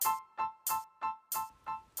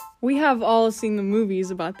We have all seen the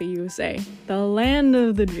movies about the USA, the land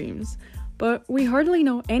of the dreams, but we hardly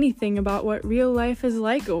know anything about what real life is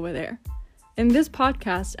like over there. In this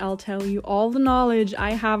podcast, I'll tell you all the knowledge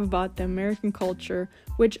I have about the American culture,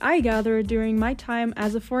 which I gathered during my time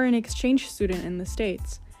as a foreign exchange student in the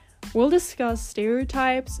States. We'll discuss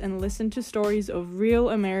stereotypes and listen to stories of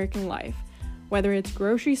real American life, whether it's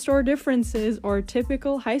grocery store differences or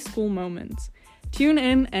typical high school moments. Tune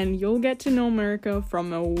in and you'll get to know America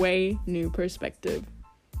from a way new perspective.